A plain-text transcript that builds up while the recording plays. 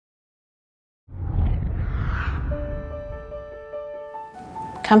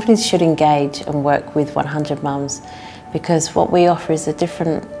Companies should engage and work with 100 mums because what we offer is a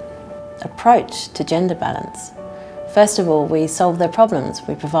different approach to gender balance. First of all, we solve their problems.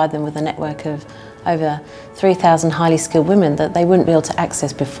 We provide them with a network of over 3,000 highly skilled women that they wouldn't be able to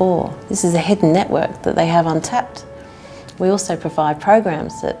access before. This is a hidden network that they have untapped. We also provide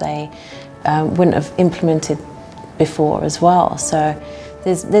programs that they wouldn't have implemented before as well. So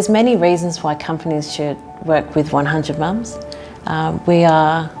there's many reasons why companies should work with 100 mums.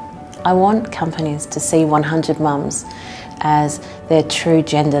 I want companies to see 100 mums as their true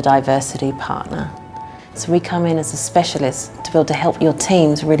gender diversity partner. So we come in as a specialist to be able to help your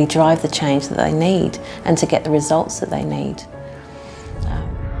teams really drive the change that they need and to get the results that they need.